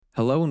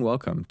Hello and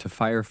welcome to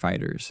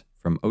Firefighters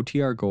from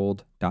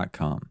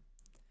OTRGold.com.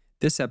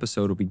 This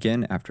episode will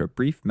begin after a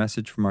brief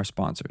message from our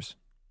sponsors.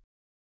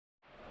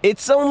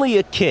 It's only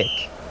a kick,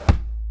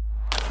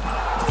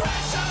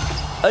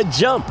 a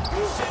jump,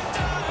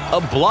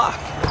 a block.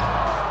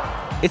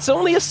 It's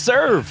only a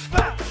serve.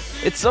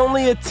 It's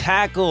only a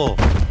tackle,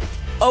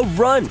 a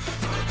run.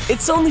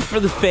 It's only for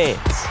the fans.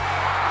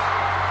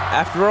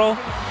 After all,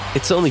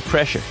 it's only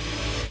pressure.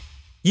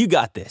 You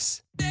got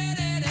this.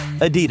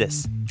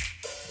 Adidas.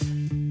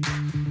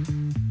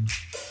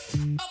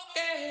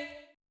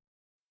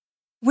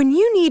 When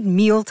you need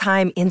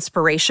mealtime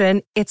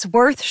inspiration, it's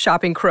worth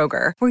shopping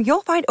Kroger, where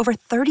you'll find over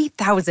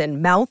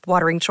 30,000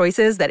 mouth-watering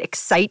choices that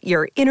excite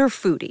your inner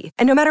foodie.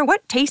 And no matter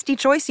what tasty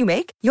choice you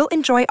make, you'll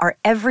enjoy our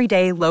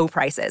everyday low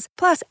prices,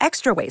 plus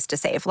extra ways to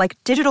save, like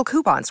digital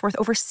coupons worth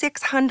over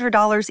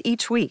 $600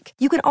 each week.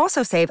 You can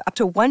also save up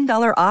to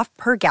 $1 off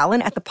per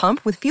gallon at the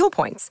pump with fuel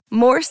points.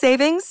 More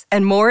savings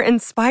and more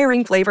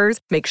inspiring flavors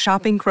make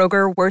shopping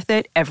Kroger worth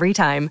it every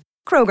time.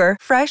 Kroger,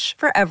 fresh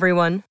for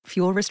everyone.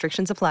 Fuel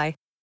restrictions apply.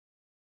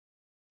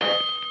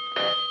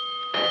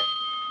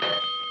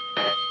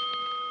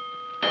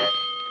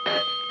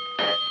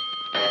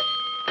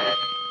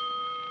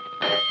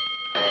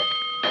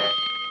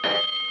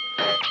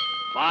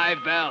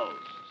 Five bells.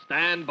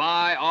 Stand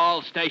by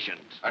all stations.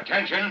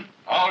 Attention,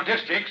 all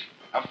districts.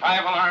 A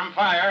 5-alarm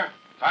fire.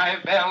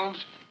 5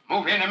 bells.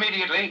 Move in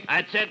immediately.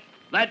 That's it.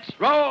 Let's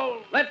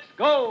roll. Let's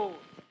go.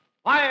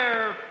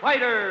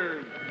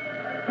 Firefighters.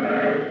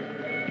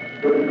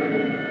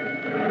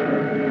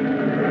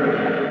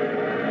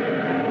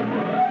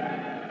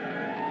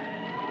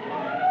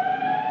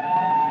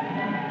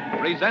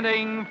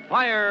 Presenting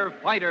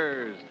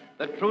Firefighters,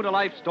 the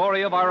true-to-life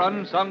story of our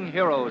unsung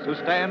heroes who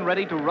stand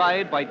ready to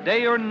ride by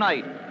day or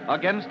night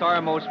against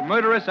our most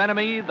murderous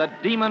enemy, the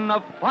demon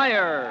of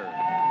fire.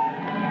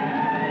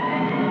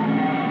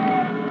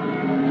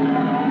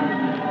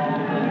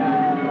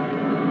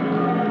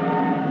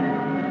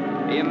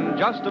 In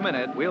just a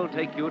minute, we'll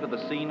take you to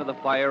the scene of the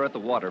fire at the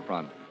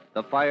waterfront.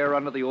 The fire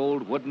under the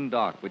old wooden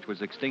dock, which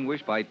was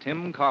extinguished by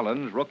Tim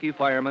Collins, rookie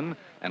fireman,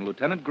 and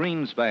Lieutenant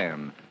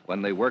Greenspan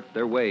when they worked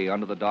their way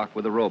under the dock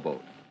with a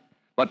rowboat.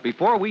 But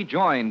before we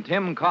join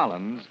Tim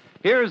Collins,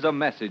 here's a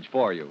message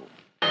for you.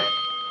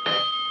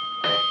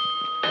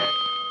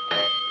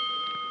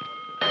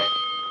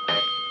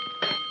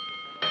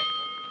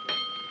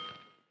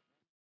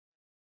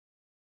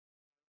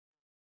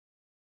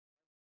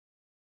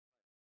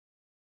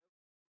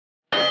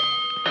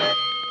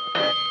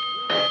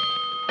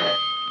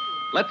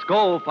 Let's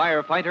go,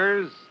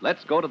 firefighters.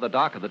 Let's go to the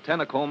dock of the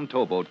Tennacombe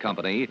Towboat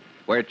Company,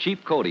 where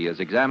Chief Cody is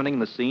examining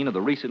the scene of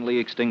the recently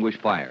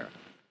extinguished fire.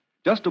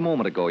 Just a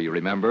moment ago, you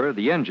remember,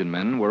 the engine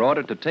men were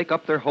ordered to take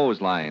up their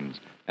hose lines,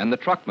 and the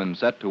truckmen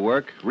set to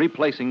work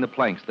replacing the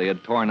planks they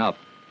had torn up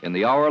in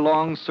the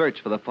hour-long search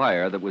for the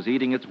fire that was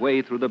eating its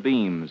way through the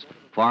beams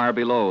far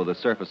below the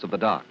surface of the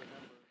dock.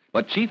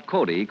 But Chief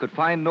Cody could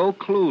find no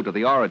clue to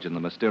the origin of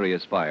the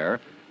mysterious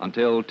fire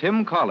until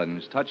Tim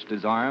Collins touched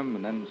his arm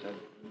and then said,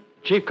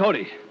 Chief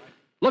Cody,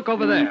 look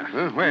over there.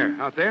 Where?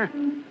 Out there?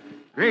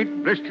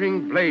 Great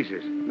blistering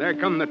blazes. There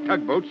come the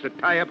tugboats that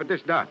tie up at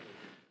this dock.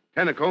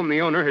 Tennacombe, the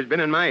owner, has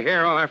been in my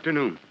hair all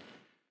afternoon.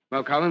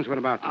 Well, Collins, what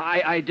about them?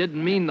 I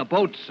didn't mean the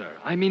boat, sir.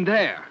 I mean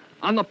there,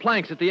 on the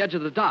planks at the edge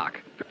of the dock.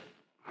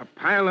 A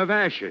pile of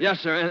ashes. Yes,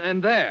 sir,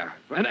 and there,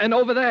 and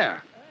over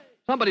there.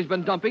 Somebody's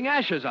been dumping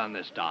ashes on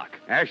this dock.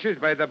 Ashes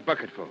by the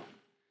bucketful.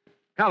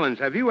 Collins,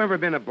 have you ever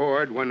been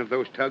aboard one of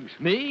those tugs?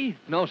 Me?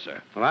 No,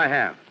 sir. Well, I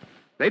have.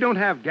 They don't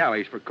have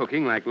galleys for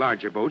cooking like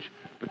larger boats,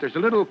 but there's a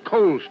little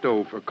coal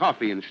stove for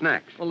coffee and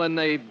snacks. Well, then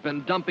they've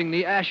been dumping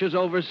the ashes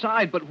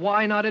overside, but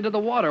why not into the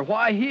water?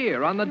 Why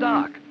here, on the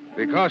dock?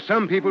 Because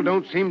some people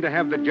don't seem to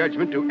have the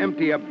judgment to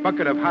empty a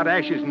bucket of hot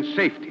ashes in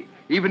safety,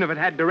 even if it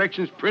had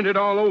directions printed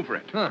all over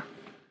it. Huh.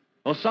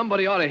 Well,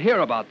 somebody ought to hear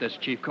about this,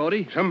 Chief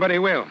Cody. Somebody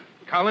will.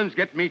 Collins,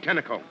 get me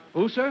Tennacombe.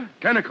 Who, sir?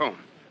 Tennacombe.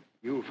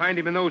 You'll find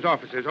him in those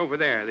offices over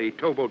there, the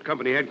towboat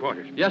company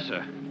headquarters. Yes,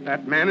 sir.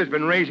 That man has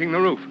been raising the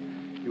roof.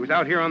 He was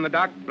out here on the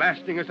dock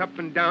blasting us up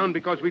and down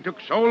because we took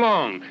so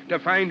long to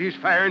find his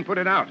fire and put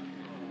it out.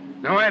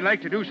 Now, I'd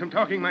like to do some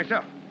talking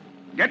myself.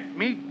 Get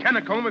me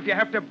Tennacombe if you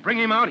have to bring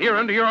him out here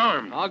under your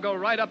arm. I'll go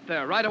right up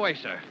there, right away,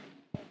 sir.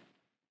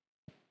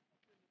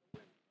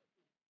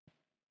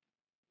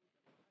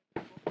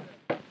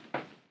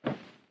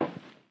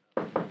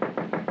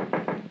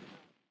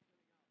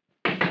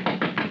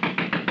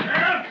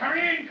 Come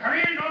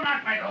in, don't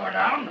knock my door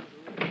down.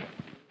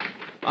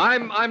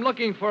 I'm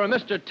looking for a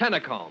Mr.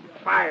 Tennacombe.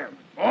 Fireman,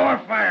 more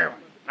fireman.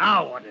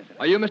 Now what is it?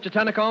 Are you Mr.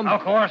 Tennacombe?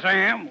 Of course I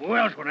am. Who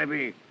else would I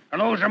be?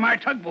 And those are my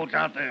tugboats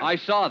out there. I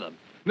saw them.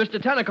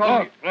 Mr.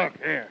 Tennacombe... Look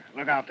here.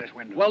 Look out this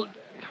window. Well,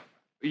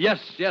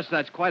 yes,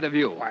 that's quite a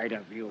view. Quite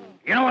a view.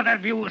 You know what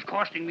that view is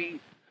costing me?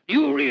 Do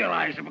you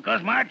realize that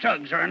because my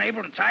tugs are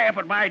unable to tie up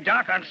at my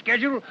dock on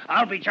schedule,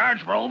 I'll be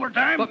charged for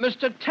overtime? But,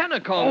 Mr.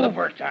 Tennacombe...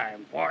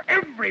 Overtime for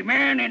every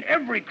man in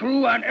every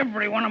crew on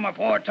every one of my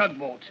 4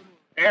 tugboats.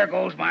 There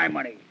goes my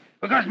money.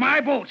 Because my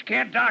boats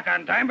can't dock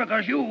on time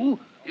because you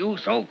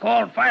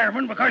so-called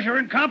firemen, because you're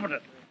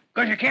incompetent.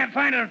 Because you can't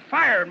find a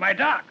fire in my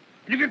dock.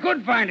 And if you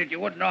could find it, you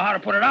wouldn't know how to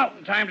put it out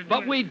in time to do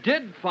But it. we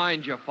did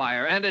find your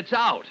fire, and it's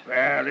out.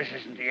 Well, this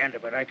isn't the end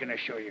of it, I can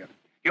assure you.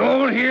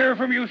 You'll hear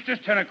from Eustace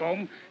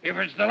Tennacombe. If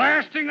it's the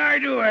last thing I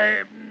do,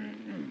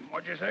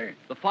 what'd you say?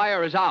 The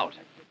fire is out.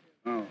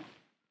 Oh.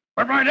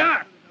 But my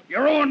dock. You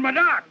ruined my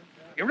dock.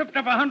 You ripped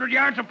up 100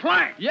 yards of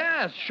plank.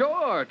 Yes,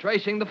 sure,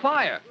 tracing the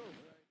fire.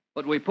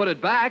 But we put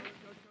it back.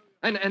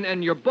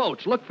 And your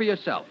boats, look for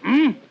yourself.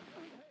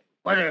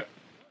 What,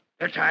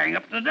 they're tying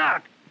up the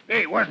dock.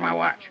 Hey, where's my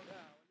watch?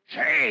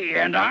 Say,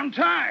 and on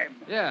time.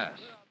 Yes.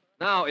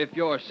 Now, if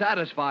you're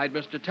satisfied,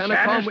 Mr.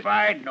 Tennacombe...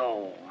 Satisfied?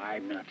 No,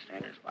 I'm not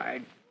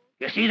satisfied.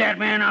 You see that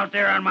man out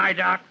there on my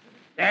dock?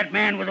 That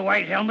man with the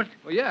white helmet?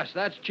 Well, yes,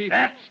 that's Chief...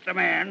 That's the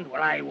man.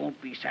 Well, I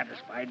won't be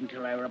satisfied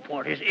until I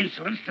report his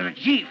insolence to the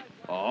chief.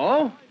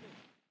 Oh?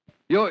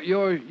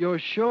 You're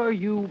sure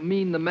you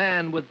mean the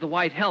man with the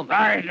white helmet?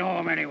 I know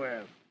him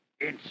anywhere.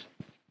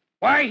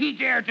 Why, he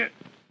dared to...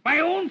 My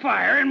own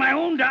fire in my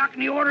own dock,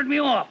 and he ordered me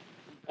off.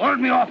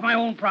 Ordered me off my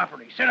own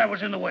property. Said I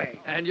was in the way.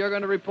 And you're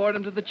going to report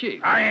him to the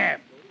chief? I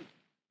am.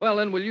 Well,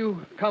 then, will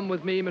you come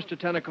with me, Mr.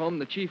 Tennacombe?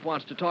 The chief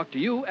wants to talk to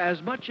you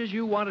as much as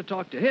you want to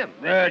talk to him.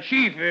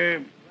 Chief,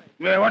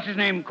 what's his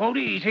name,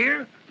 Cody? He's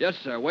here? Yes,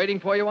 sir. Waiting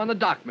for you on the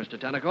dock, Mr.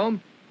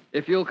 Tennacombe.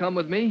 If you'll come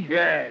with me.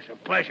 Yes, a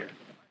pleasure.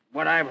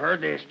 What I've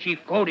heard is Chief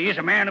Cody is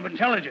a man of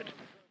intelligence.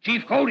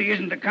 Chief Cody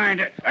isn't the kind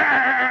of...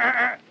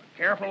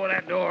 Careful with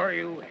that door,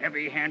 you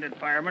heavy-handed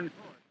fireman.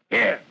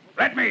 Here,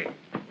 let me.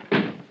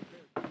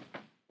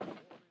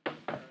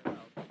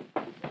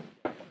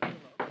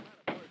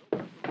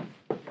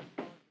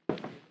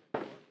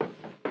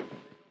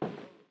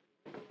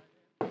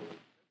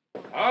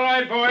 All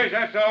right, boys,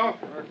 that's all.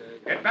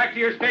 Get back to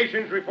your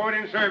stations, report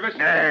in service.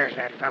 There's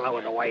that fellow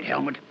with the white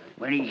helmet.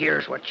 When he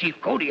hears what Chief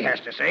Cody has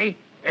to say.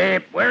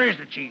 Where is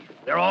the chief?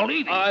 They're all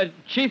leaving.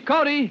 Chief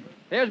Cody,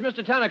 here's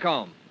Mr.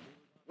 Tennacombe.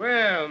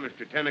 Well,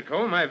 Mr.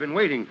 Tennacombe, I've been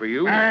waiting for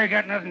you. I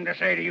got nothing to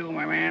say to you,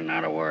 my man,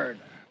 not a word.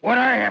 What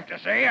I have to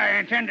say, I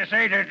intend to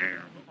say to...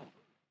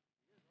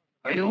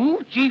 Are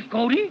you Chief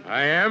Cody?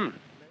 I am.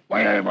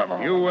 Why,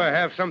 You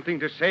have something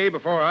to say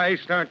before I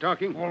start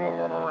talking? I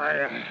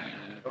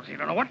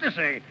don't know what to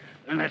say.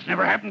 And that's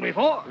never happened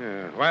before.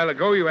 A while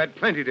ago, you had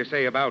plenty to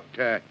say about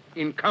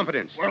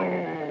incompetence. Well,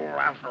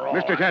 after all...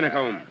 Mr.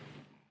 Tennacombe,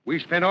 we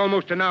spent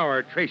almost an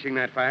hour tracing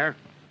that fire.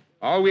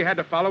 All we had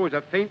to follow was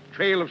a faint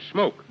trail of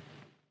smoke.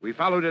 We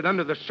followed it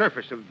under the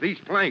surface of these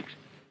planks.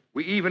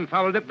 We even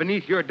followed it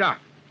beneath your dock,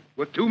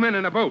 with 2 men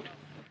in a boat.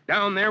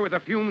 Down there with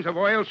the fumes of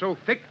oil so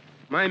thick,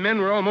 my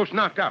men were almost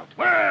knocked out.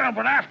 Well,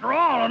 but after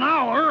all, an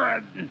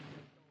hour...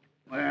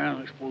 Well,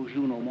 I suppose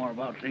you know more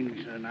about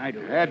things than I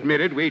do.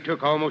 Admitted, we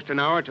took almost an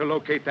hour to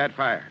locate that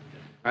fire.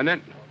 And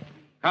then...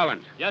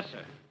 Collins. Yes,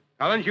 sir.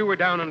 Collins, you were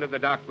down under the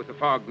dock with the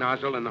fog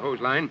nozzle and the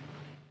hose line.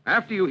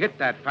 After you hit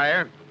that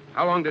fire,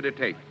 how long did it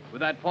take?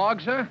 With that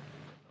fog, sir?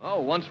 Oh,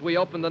 once we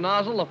opened the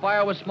nozzle, the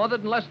fire was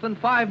smothered in less than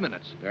 5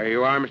 minutes. There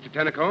you are, Mr.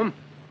 Tennacombe.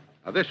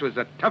 Now, this was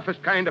the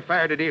toughest kind of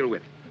fire to deal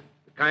with.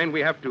 The kind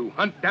we have to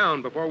hunt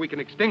down before we can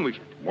extinguish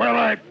it.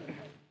 Well,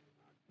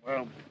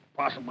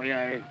 possibly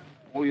I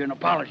owe you an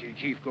apology,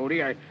 Chief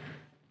Cody. I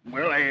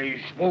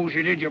suppose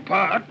you did your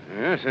part.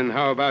 Yes, and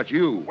how about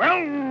you?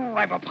 Well,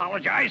 I've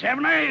apologized,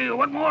 haven't I?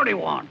 What more do you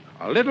want?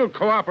 A little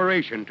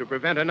cooperation to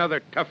prevent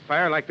another tough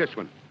fire like this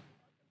one.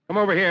 Come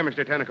over here,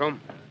 Mr. Tennacombe.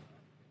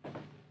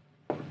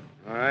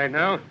 All right,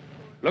 now,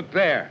 look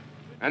there.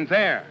 And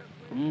there.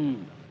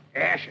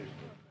 Ashes.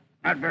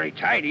 Not very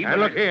tidy,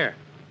 And look here.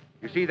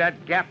 You see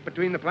that gap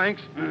between the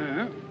planks?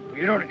 Uh-huh.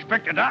 You don't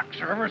expect a dock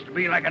service to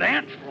be like an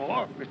ant's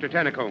floor. Mr.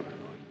 Tennacombe,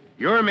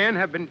 your men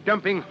have been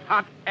dumping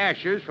hot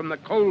ashes from the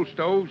coal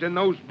stoves in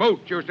those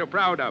boats you're so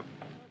proud of.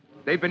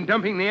 They've been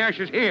dumping the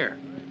ashes here.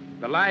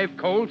 The live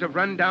coals have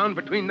run down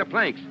between the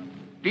planks,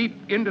 deep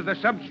into the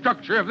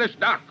substructure of this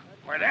dock.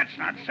 Why, that's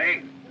not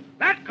safe.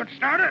 That could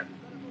start a...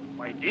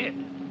 Why, it did.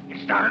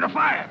 It started a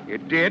fire.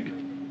 It did,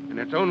 and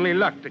it's only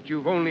luck that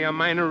you've only a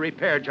minor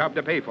repair job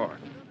to pay for.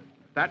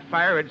 If that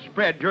fire had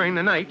spread during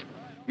the night,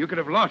 you could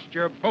have lost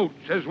your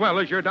boats as well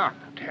as your dock.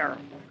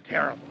 Terrible.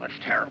 That's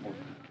terrible.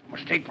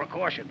 Must take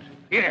precautions.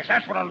 Yes,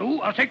 that's what I'll do.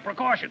 I'll take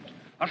precautions.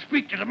 I'll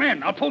speak to the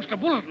men. I'll post a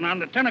bulletin on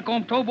the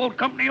Tennacombe Towboat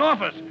Company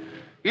office.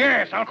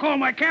 Yes, I'll call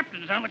my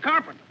captains on the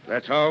carpet.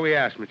 That's all we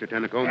ask, Mr.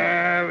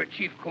 Tennacombe.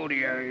 Chief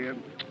Cody,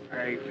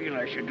 I feel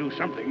I should do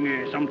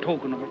something, some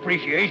token of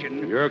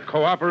appreciation. Your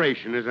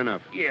cooperation is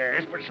enough.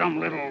 Yes, but some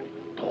little...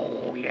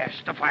 Oh, yes,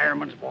 the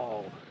fireman's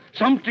ball.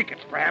 Some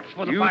tickets, perhaps,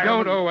 for the fireman. You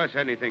don't owe us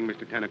anything,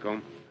 Mr.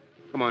 Tennacombe.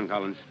 Come on,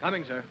 Collins.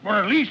 Coming, sir. Well,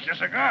 at least a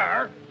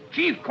cigar.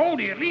 Chief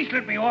Cody, at least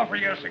let me offer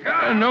you a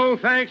cigar. No,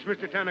 thanks,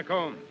 Mr.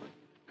 Tennacombe.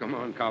 Come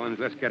on, Collins,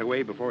 let's get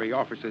away before he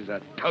offers us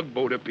a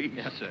tugboat apiece.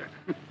 Yes, sir.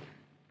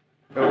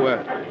 So,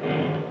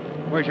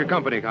 where's your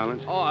company,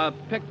 Collins? Oh,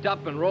 picked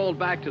up and rolled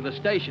back to the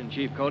station,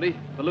 Chief Cody.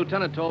 The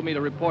lieutenant told me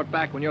to report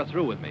back when you're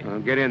through with me.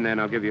 Well, get in then.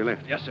 I'll give you a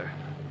lift. Yes, sir.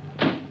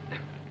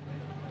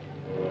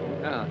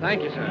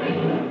 Thank you,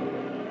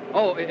 sir.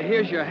 Oh,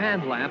 here's your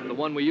hand lamp, the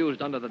one we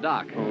used under the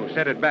dock. Oh,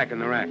 set it back in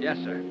the rack. Yes,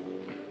 sir.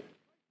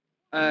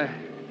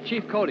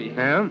 Chief Cody.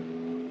 Yeah?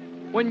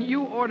 When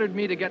you ordered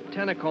me to get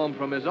Tennacombe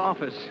from his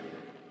office,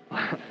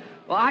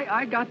 well,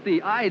 I got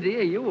the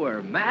idea you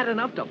were mad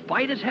enough to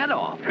bite his head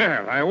off.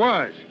 Well, I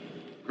was.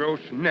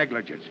 Gross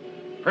negligence.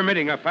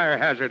 Permitting a fire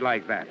hazard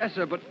like that. Yes,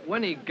 sir, but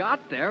when he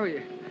got there,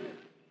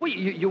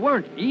 you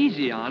weren't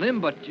easy on him,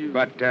 but you...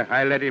 But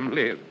I let him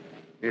live.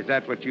 Is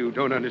that what you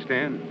don't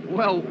understand?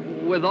 Well,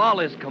 with all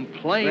his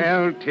complaints...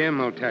 Well,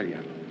 Tim, I'll tell you.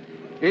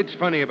 It's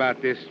funny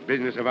about this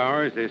business of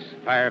ours, this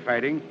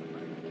firefighting.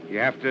 You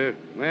have to,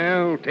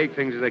 well, take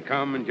things as they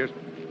come and just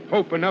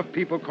hope enough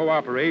people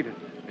cooperate,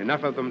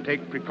 enough of them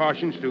take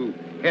precautions to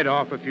head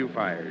off a few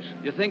fires.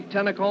 You think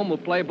Tennacombe will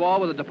play ball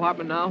with the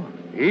department now?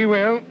 He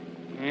will.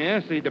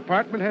 Yes, the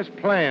department has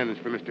plans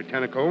for Mr.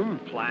 Tennacombe.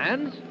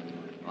 Plans?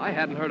 I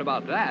hadn't heard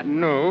about that.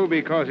 No,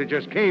 because it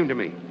just came to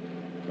me.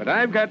 But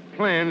I've got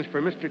plans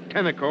for Mr.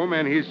 Tennacombe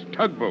and his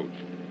tugboats.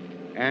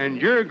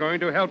 And you're going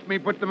to help me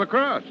put them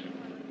across.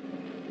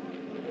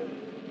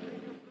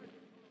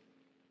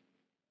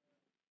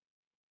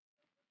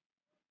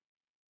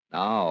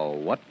 Now,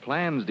 what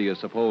plans do you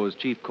suppose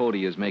Chief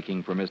Cody is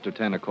making for Mr.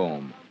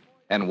 Tennacombe?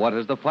 And what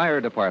has the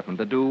fire department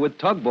to do with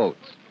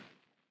tugboats?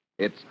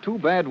 It's too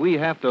bad we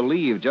have to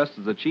leave just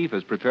as the chief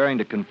is preparing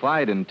to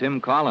confide in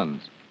Tim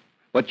Collins.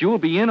 But you'll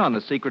be in on the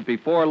secret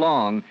before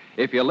long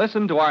if you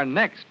listen to our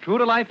next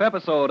true-to-life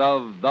episode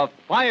of The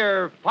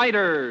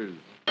Firefighters.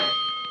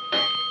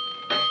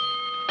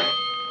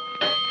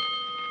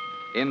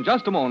 In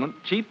just a moment,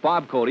 Chief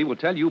Bob Cody will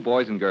tell you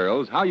boys and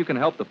girls how you can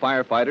help the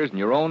firefighters in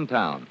your own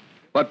town.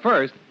 But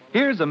first,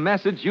 here's a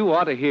message you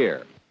ought to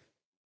hear.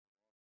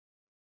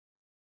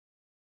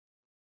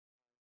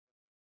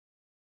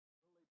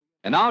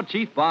 And now,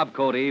 Chief Bob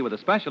Cody with a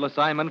special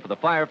assignment for the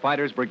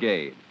Firefighters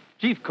Brigade.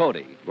 Chief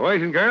Cody.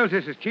 Boys and girls,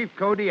 this is Chief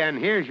Cody, and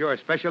here's your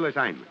special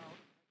assignment.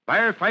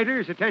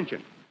 Firefighters,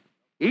 attention.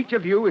 Each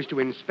of you is to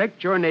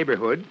inspect your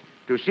neighborhood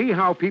to see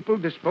how people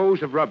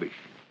dispose of rubbish.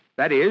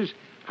 That is,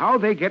 how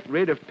they get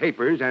rid of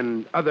papers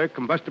and other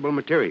combustible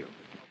material.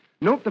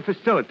 Note the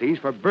facilities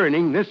for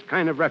burning this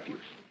kind of refuse.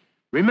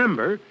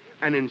 Remember,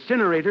 an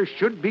incinerator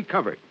should be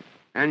covered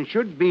and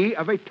should be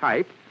of a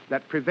type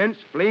that prevents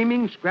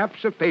flaming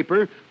scraps of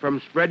paper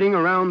from spreading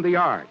around the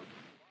yard.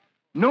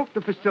 Note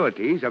the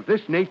facilities of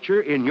this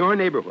nature in your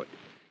neighborhood,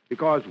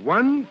 because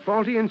one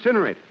faulty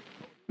incinerator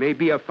may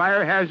be a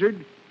fire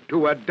hazard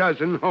to a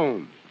dozen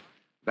homes.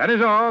 That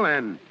is all,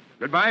 and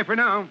goodbye for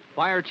now.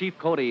 Fire Chief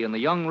Cody and the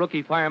young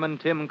rookie fireman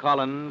Tim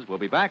Collins will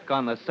be back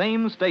on the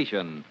same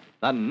station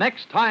the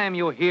next time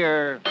you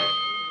hear...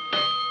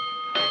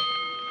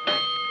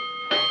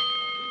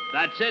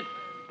 That's it.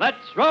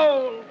 Let's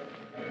roll!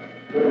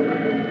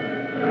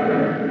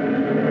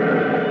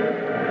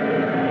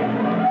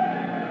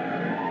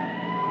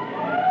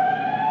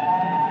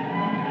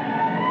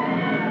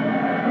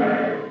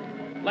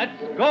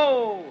 Let's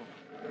go,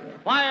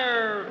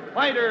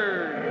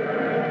 firefighters!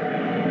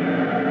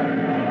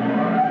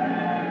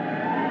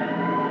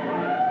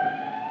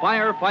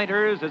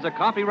 Firefighters is a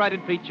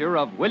copyrighted feature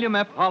of William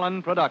F.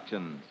 Holland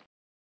Productions.